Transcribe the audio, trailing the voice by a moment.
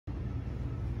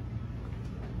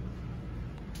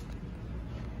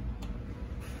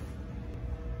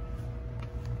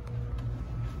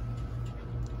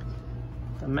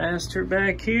master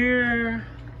back here.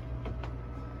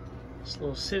 This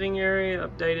little sitting area,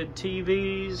 updated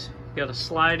TVs. Got a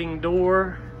sliding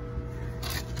door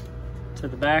to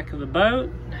the back of the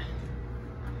boat.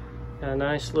 Got a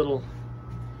nice little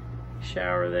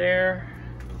shower there.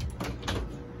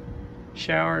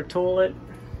 Shower, toilet,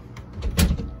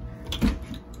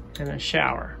 and a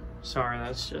shower. Sorry,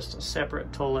 that's just a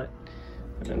separate toilet.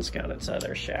 And then it's got its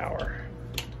other shower.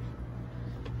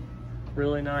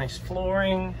 Really nice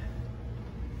flooring.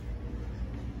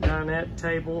 Dinette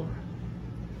table.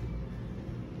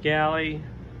 Galley,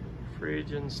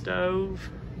 fridge and stove.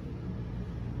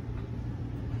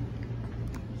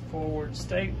 Forward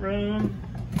stateroom.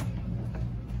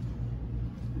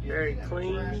 Very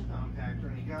clean.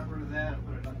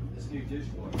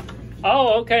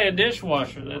 Oh, okay, a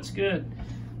dishwasher. That's good.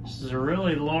 This is a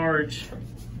really large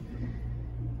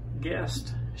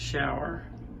guest shower.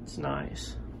 It's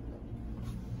nice.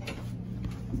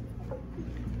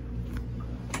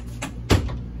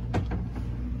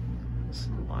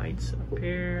 Some lights up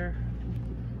here.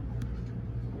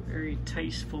 Very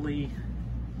tastefully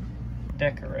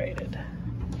decorated.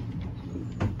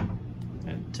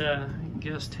 That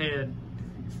guest head,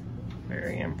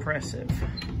 very impressive.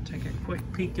 Take a quick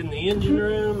peek in the engine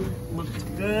room. Looks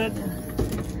good.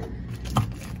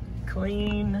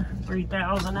 Clean.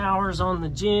 3,000 hours on the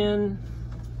gin.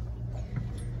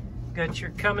 Got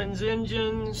your Cummins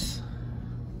engines.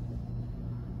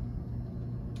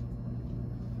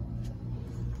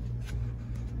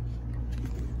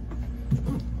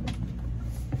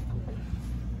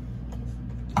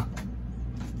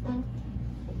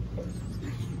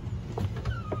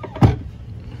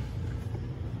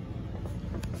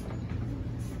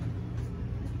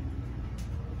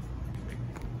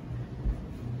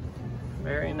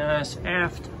 Very nice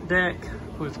aft deck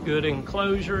with good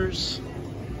enclosures.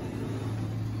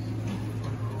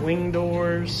 Wing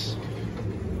doors.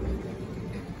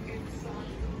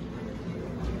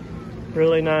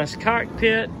 Really nice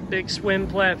cockpit, big swim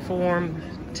platform,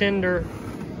 tender,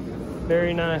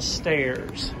 very nice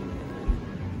stairs.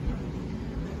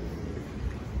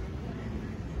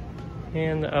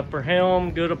 And the upper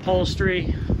helm, good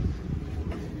upholstery.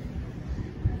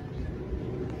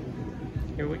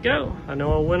 Here we go. I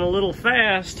know I went a little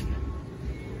fast,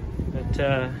 but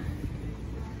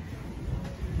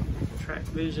Track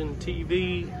Vision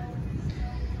TV.